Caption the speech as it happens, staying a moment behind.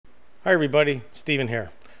Hi everybody, Steven here.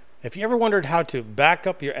 If you ever wondered how to back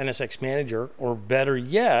up your NSX Manager, or better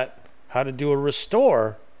yet, how to do a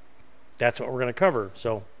restore, that's what we're going to cover,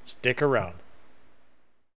 so stick around.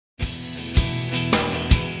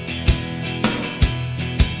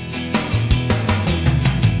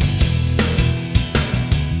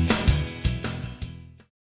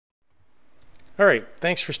 Alright,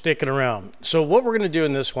 thanks for sticking around. So what we're going to do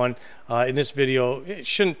in this one, in this video, it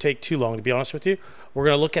shouldn't take too long to be honest with you. We're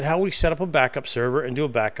going to look at how we set up a backup server and do a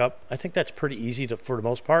backup. I think that's pretty easy for the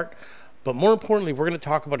most part. But more importantly, we're going to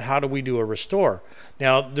talk about how do we do a restore.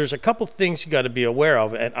 Now, there's a couple things you got to be aware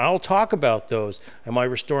of, and I'll talk about those. Am I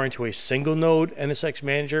restoring to a single node NSX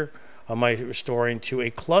Manager? Am I restoring to a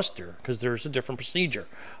cluster? Because there's a different procedure.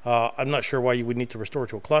 I'm not sure why you would need to restore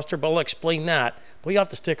to a cluster, but I'll explain that. But you have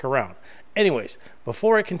to stick around. Anyways,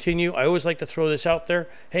 before I continue, I always like to throw this out there.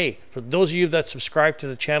 Hey, for those of you that subscribed to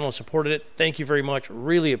the channel and supported it, thank you very much.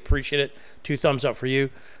 Really appreciate it. 2 thumbs up for you.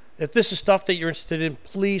 If this is stuff that you're interested in,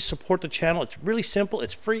 please support the channel. It's really simple.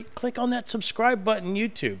 It's free. Click on that subscribe button,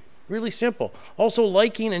 YouTube. Really simple. Also,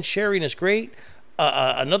 liking and sharing is great.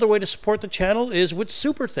 Another way to support the channel is with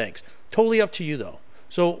super thanks. Totally up to you, though.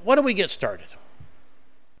 So why don't we get started?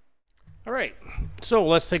 All right, so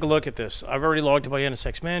let's take a look at this. I've already logged into my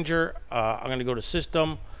NSX Manager. I'm going to go to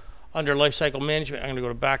System. Under Lifecycle Management, I'm going to go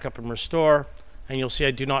to Backup and Restore. And you'll see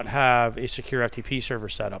I do not have a secure FTP server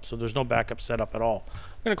set up, so there's no backup set up at all.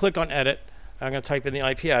 I'm going to click on Edit. I'm going to type in the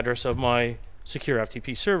IP address of my secure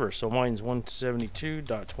FTP server. So mine's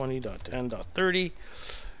 172.20.10.30,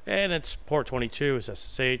 and it's port 22 is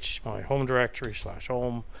SSH, my home directory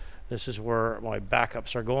 /home. This is where my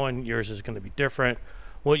backups are going. Yours is going to be different.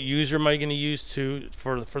 What user am I going to use for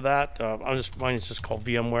that? Mine is just called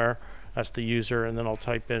VMware. That's the user, and then I'll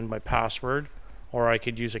type in my password, or I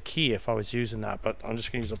could use a key if I was using that, but I'm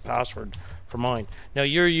just going to use a password for mine. Now,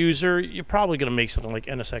 your user, you're probably going to make something like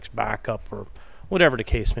NSX Backup or whatever the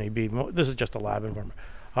case may be. This is just a lab environment.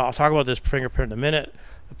 I'll talk about this fingerprint in a minute.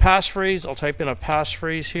 The passphrase, I'll type in a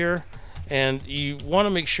passphrase here, and you want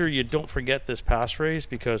to make sure you don't forget this passphrase,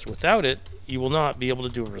 because without it, you will not be able to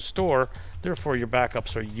do a restore. Therefore, your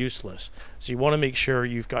backups are useless. So you want to make sure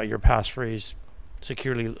you've got your passphrase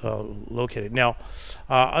securely located. Now,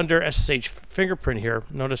 under SSH fingerprint here,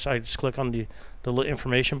 notice I just click on the little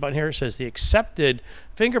information button here. It says the accepted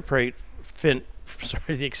fingerprint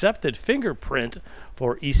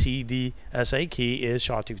for ECDSA key is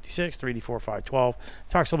SHA-256 3D4512. It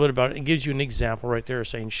talks a little bit about it and gives you an example right there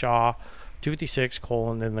saying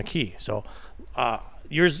SHA-256 : then the key. So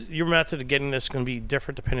your method of getting this is going to be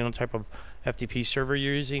different depending on the type of FTP server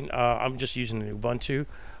you're using. I'm just using an Ubuntu.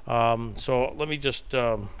 So let me just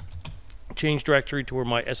change directory to where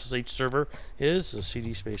my SSH server is, the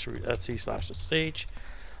cd space etc/sh.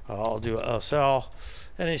 I'll do a LSL,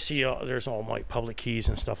 and you see there's all my public keys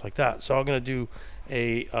and stuff like that. So I'm going to do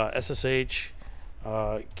a SSH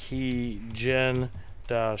key gen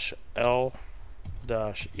 -l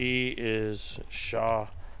 -e is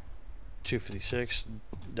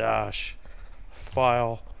SHA-256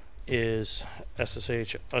 file is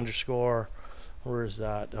SSH underscore, where is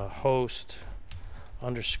that, host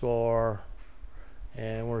underscore,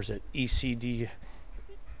 and where is it, ECD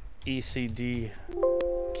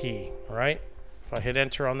key. All right, if I hit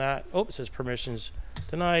enter on that, oh, it says permissions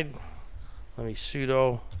denied. Let me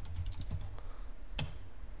sudo,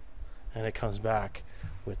 and it comes back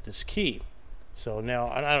with this key. So now,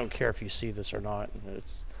 and I don't care if you see this or not,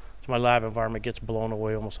 it's my lab environment gets blown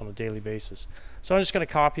away almost on a daily basis. So I'm just going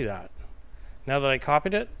to copy that. Now that I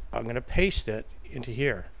copied it, I'm going to paste it into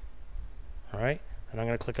here. All right, and I'm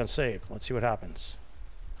going to click on save. Let's see what happens.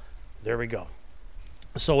 There we go.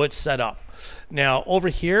 So it's set up. Now over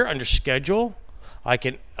here under schedule, I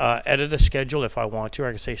can edit a schedule if I want to. Or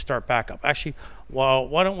I can say start backup. Actually, well,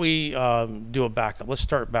 why don't we do a backup? Let's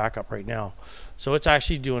start backup right now. So it's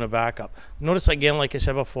actually doing a backup. Notice again, like I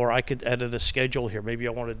said before, I could edit a schedule here. Maybe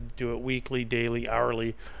I want to do it weekly, daily,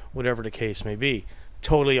 hourly, whatever the case may be.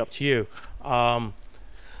 Totally up to you.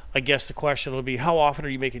 I guess the question will be, how often are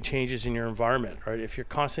you making changes in your environment, right? If you're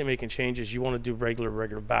constantly making changes, you want to do regular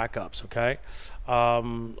backups, okay?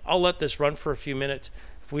 I'll let this run for a few minutes.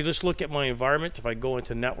 If we just look at my environment, if I go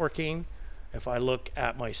into networking, if I look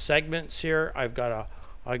at my segments here, I got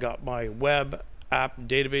my web app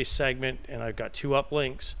database segment, and I've got 2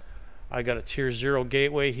 uplinks. I got a tier 0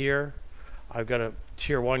 gateway here. I've got a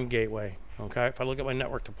tier 1 gateway, okay? If I look at my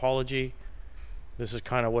network topology, this is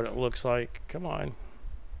kind of what it looks like. Come on.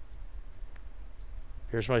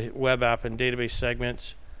 Here's my web app and database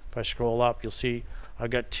segments. If I scroll up, you'll see I've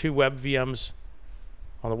got 2 web VMs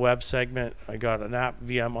on the web segment. I got an app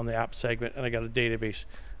VM on the app segment, and I got a database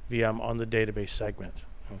VM on the database segment.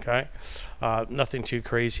 Okay, nothing too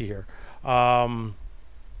crazy here.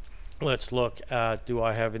 Let's look at, do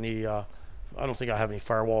I have any, I don't think I have any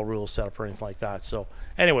firewall rules set up or anything like that. So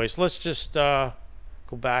anyways, let's just go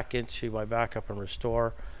back into my backup and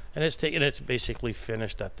restore, and it's basically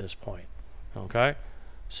finished at this point. Okay,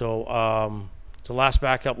 so the last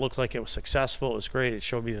backup looked like it was successful. It was great. It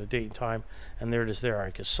showed me the date and time, and there it is there.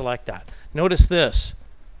 I can select that. Notice this,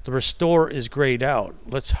 the restore is grayed out.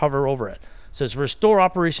 Let's hover over it. It says restore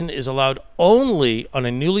operation is allowed only on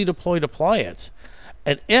a newly deployed appliance,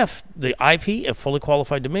 and if the IP and fully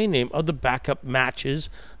qualified domain name of the backup matches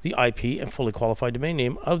the IP and fully qualified domain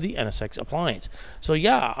name of the NSX appliance. So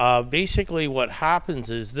yeah, basically what happens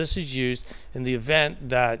is this is used in the event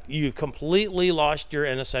that you've completely lost your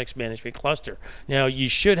NSX management cluster. Now you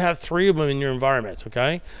should have 3 of them in your environment,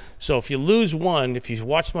 okay? So if you lose one, if you've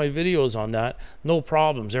watched my videos on that, no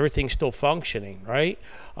problems, everything's still functioning, right?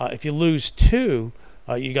 If you lose 2,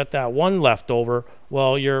 you got that one left over,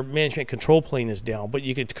 well, your management control plane is down, but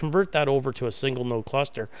you could convert that over to a single node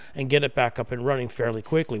cluster and get it back up and running fairly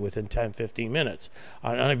quickly within 10-15 minutes.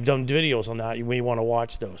 And I've done videos on that. You may want to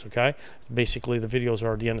watch those, okay? Basically, the videos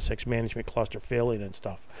are the NSX management cluster failing and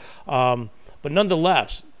stuff. But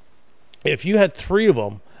nonetheless, if you had 3 of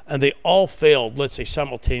them and they all failed, let's say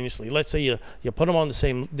simultaneously, let's say you put them on the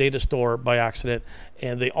same data store by accident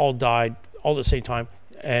and they all died all at the same time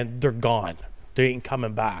and they're gone. They ain't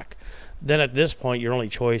coming back. Then at this point, your only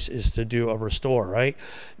choice is to do a restore, right?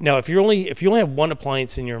 Now, if you only have one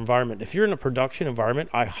appliance in your environment, if you're in a production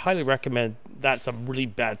environment, I highly recommend that's a really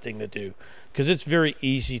bad thing to do because it's very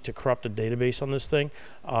easy to corrupt a database on this thing.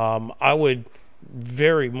 I would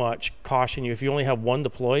very much caution you, if you only have one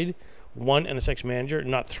deployed, one NSX Manager,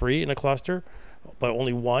 not 3 in a cluster, but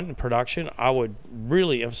only 1 in production, I would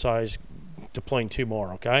really emphasize deploying 2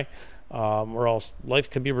 more, okay? Or else life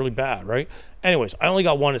could be really bad, right? Anyways, I only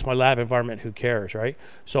got 1. It's my lab environment. Who cares, right?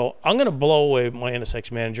 So I'm going to blow away my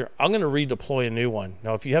NSX Manager. I'm going to redeploy a new one.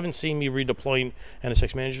 Now, if you haven't seen me redeploying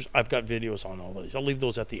NSX Managers, I've got videos on all those. I'll leave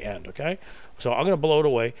those at the end, okay? So I'm going to blow it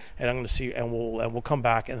away, and I'm going to see, and we'll come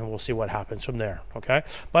back, and then we'll see what happens from there, okay?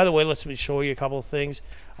 By the way, let me show you a couple of things.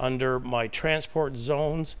 Under my transport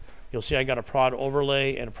zones, you'll see I got a prod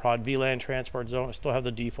overlay and a prod VLAN transport zone. I still have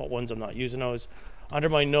the default ones. I'm not using those. Under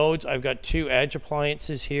my nodes, I've got 2 edge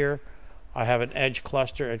appliances here. I have an edge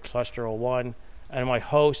cluster at cluster 01. And my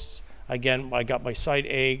hosts, again, I got my site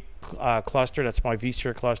A cluster. That's my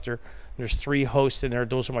vSphere cluster. There's 3 hosts in there.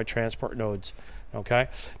 Those are my transport nodes. Okay.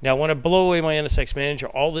 Now, when I blow away my NSX Manager,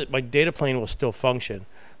 my data plane will still function.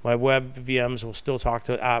 My web VMs will still talk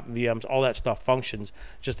to app VMs. All that stuff functions.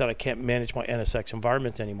 Just that I can't manage my NSX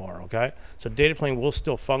environment anymore. Okay. So data plane will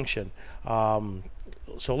still function.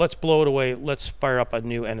 So let's blow it away. Let's fire up a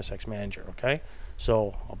new NSX Manager, okay?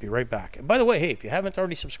 So I'll be right back. And by the way, hey, if you haven't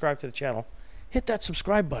already subscribed to the channel, hit that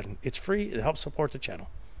subscribe button. It's free. It helps support the channel.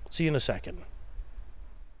 See you in a second.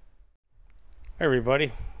 Hey,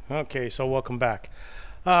 everybody. Okay, so welcome back.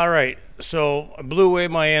 All right, so I blew away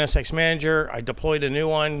my NSX Manager. I deployed a new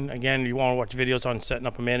one. Again, you want to watch videos on setting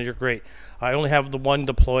up a manager, great. I only have the one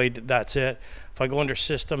deployed. That's it. If I go under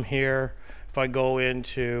System here, if I go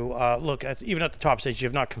into, look, even at the top stage, you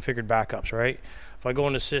have not configured backups, right? If I go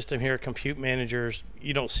into System here, Compute Managers,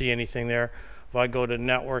 you don't see anything there. If I go to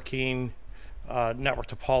Networking, Network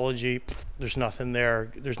Topology, there's nothing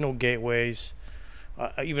there. There's no gateways.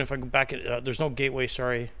 Even if I go back, there's no gateway,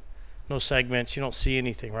 sorry. No segments. You don't see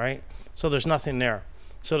anything, right? So there's nothing there.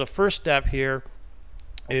 So the first step here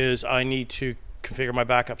is I need to configure my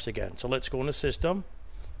backups again. So let's go into System.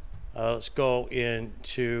 Let's go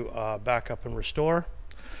into backup and restore,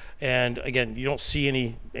 and again, you don't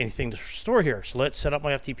see anything to restore here. So let's set up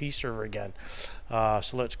my FTP server again.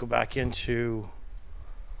 So let's go back into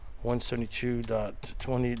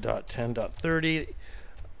 172.20.10.30.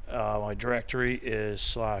 My directory is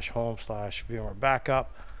 /home/VMware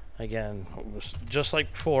backup. Again, it was just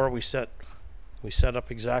like before. We set up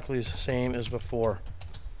exactly the same as before,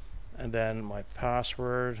 and then my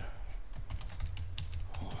password.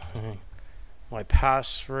 My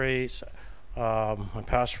passphrase, and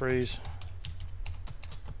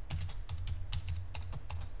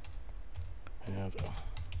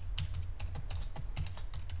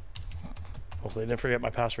hopefully I didn't forget my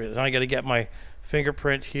passphrase. Then I got to get my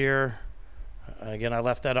fingerprint here. Again, I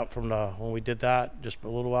left that up from when we did that just a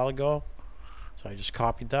little while ago, so I just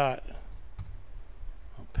copied that.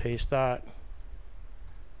 I'll paste that.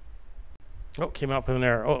 Oh, came up in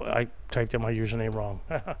there. Oh, I typed in my username wrong.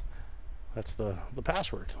 That's the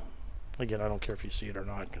password. Again, I don't care if you see it or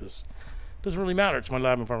not because it doesn't really matter. It's my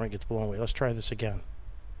lab environment gets blown away. Let's try this again.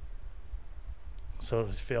 So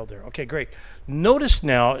it's failed there. Okay, great. Notice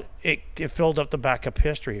now it filled up the backup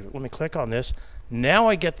history. Let me click on this. Now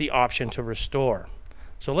I get the option to restore.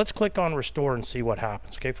 So let's click on restore and see what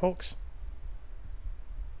happens. Okay, folks?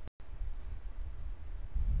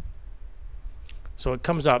 So it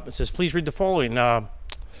comes up. It says, please read the following.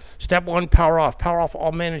 Step 1, power off. Power off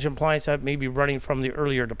all managed appliances that may be running from the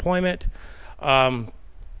earlier deployment.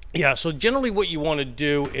 Yeah, so generally what you want to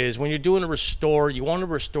do is when you're doing a restore, you want to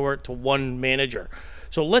restore it to one manager.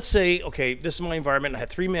 So let's say, okay, this is my environment. I had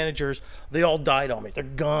 3 managers. They all died on me. They're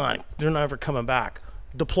gone. They're never coming back.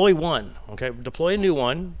 Deploy one, okay? Deploy a new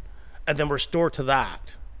one, and then restore to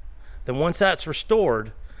that. Then once that's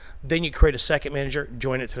restored, then you create a second manager,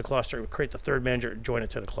 join it to the cluster. Create the third manager, join it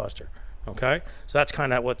to the cluster. Okay, so that's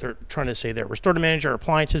kind of what they're trying to say there. Restore to manager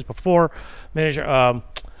appliances before manager.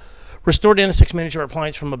 Restore to NSX Manager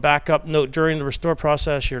appliance from a backup. Note, during the restore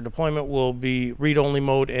process, your deployment will be read-only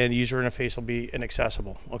mode and user interface will be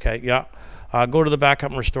inaccessible. Okay, yeah. Go to the backup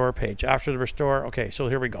and restore page. After the restore, okay, so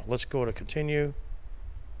here we go. Let's go to continue.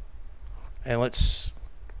 And let's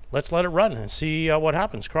let it run and see what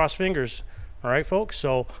happens. Cross fingers. All right, folks.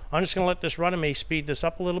 So I'm just going to let this run. I may speed this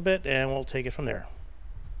up a little bit, and we'll take it from there.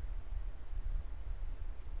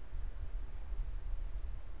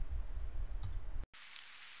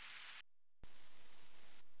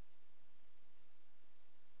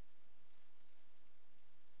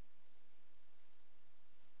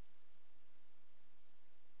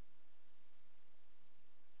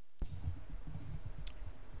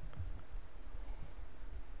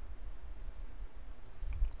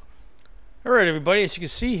 All right, everybody, as you can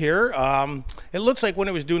see here, it looks like when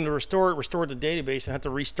it was doing the restore, it restored the database and had to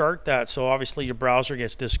restart that. So obviously your browser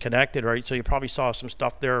gets disconnected, right? So you probably saw some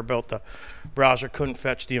stuff there about the browser couldn't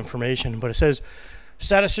fetch the information. But it says,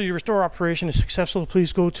 status of your restore operation is successful.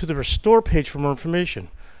 Please go to the restore page for more information.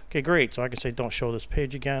 Okay, great. So I can say, don't show this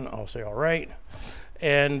page again. I'll say, all right.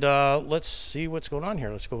 And let's see what's going on here.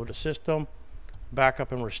 Let's go to system,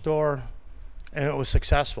 backup and restore. And it was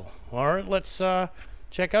successful. All right, let's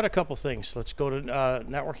check out a couple things. Let's go to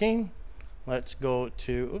networking. Let's go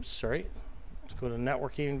to, oops, sorry. Let's go to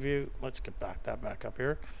networking view. Let's get that back up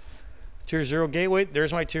here. Tier 0 gateway.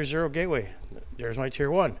 There's my tier 0 gateway. There's my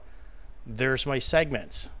tier 1. There's my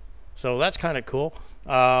segments. So that's kind of cool.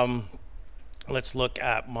 Let's look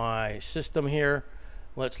at my system here.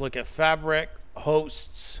 Let's look at fabric,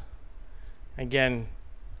 hosts. Again,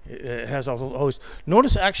 it has all the hosts.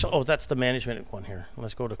 Notice actually, oh, that's the management one here.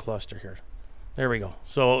 Let's go to cluster here. There we go.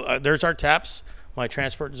 So there's our taps, my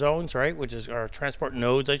transport zones, right? Which is our transport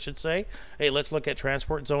nodes, I should say. Hey, let's look at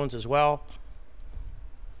transport zones as well.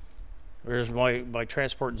 There's my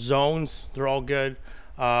transport zones. They're all good.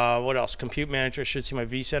 What else? Compute manager, should see my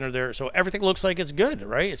vCenter there. So everything looks like it's good,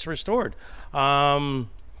 right? It's restored.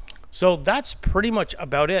 So that's pretty much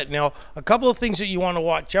about it. Now, a couple of things that you want to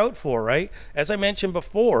watch out for, right? As I mentioned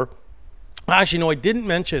before, actually, no, I didn't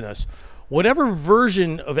mention this. Whatever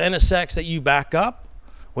version of NSX that you back up,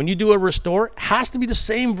 when you do a restore, it has to be the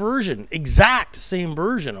same version, exact same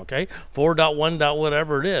version, okay? 4.1.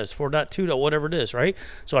 Whatever it is, 4.2. Whatever it is, right?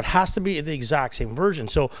 So it has to be the exact same version.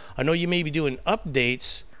 So I know you may be doing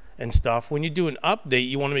updates and stuff. When you do an update,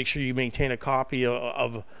 you want to make sure you maintain a copy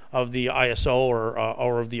of the ISO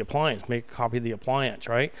or of the appliance. Make a copy of the appliance,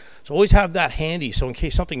 right? So always have that handy. So in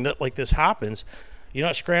case something like this happens, you're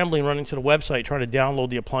not scrambling, running to the website, trying to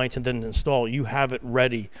download the appliance and then install. You have it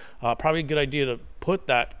ready. Probably a good idea to put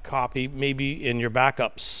that copy maybe in your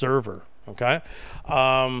backup server, okay?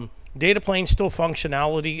 Data plane still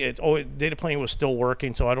functionality. Data plane was still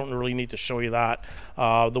working, so I don't really need to show you that.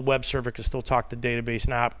 The web server can still talk to database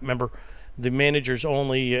and app. Remember, the manager's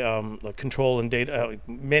only control and data,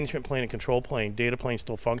 management plane and control plane. Data plane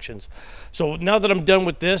still functions. So now that I'm done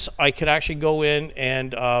with this, I could actually go in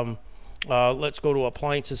and let's go to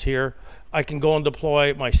appliances here. I can go and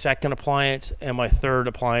deploy my second appliance and my third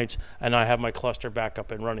appliance, and I have my cluster back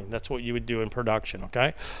up and running. That's what you would do in production,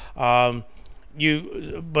 okay?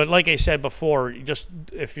 But like I said before,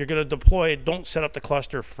 if you're going to deploy it, don't set up the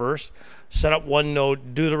cluster first. Set up one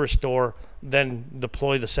node, do the restore, then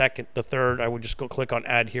deploy the second, the third. I would just go click on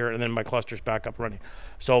add here, and then my cluster's back up running.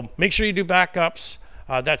 So make sure you do backups.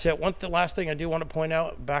 That's it. The last thing I do want to point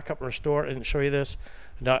out, backup restore, and show you this.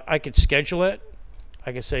 Now I could schedule it.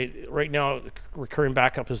 I can say right now recurring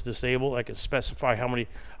backup is disabled. I can specify how many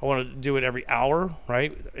I want to do it every hour,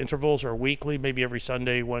 right? Intervals are weekly, maybe every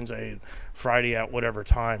Sunday, Wednesday, Friday at whatever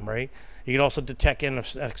time, right? You can also detect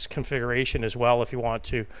NSX configuration as well if you want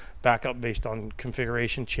to back up based on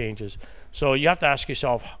configuration changes. So you have to ask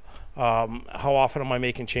yourself, how often am I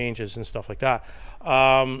making changes and stuff like that?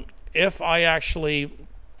 If I actually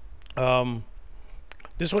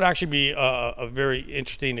this would actually be a very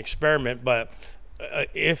interesting experiment. But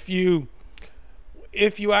if you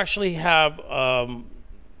actually have,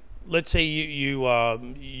 let's say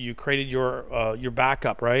you created your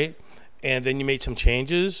backup, right, and then you made some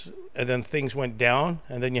changes, and then things went down,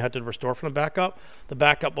 and then you had to restore from the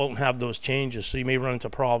backup won't have those changes, so you may run into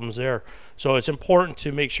problems there. So it's important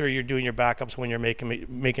to make sure you're doing your backups when you're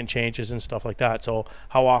making changes and stuff like that. So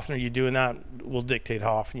how often are you doing that will dictate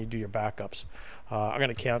how often you do your backups. I'm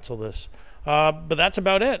going to cancel this, but that's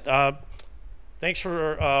about it. Thanks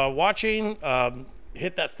for watching.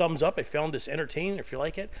 Hit that thumbs up. I found this entertaining if you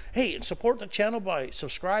like it. Hey, and support the channel by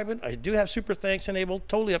subscribing. I do have super thanks enabled.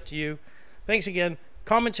 Totally up to you. Thanks again.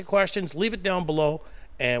 Comments and questions, leave it down below,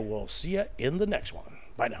 and we'll see you in the next one.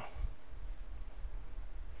 Bye now.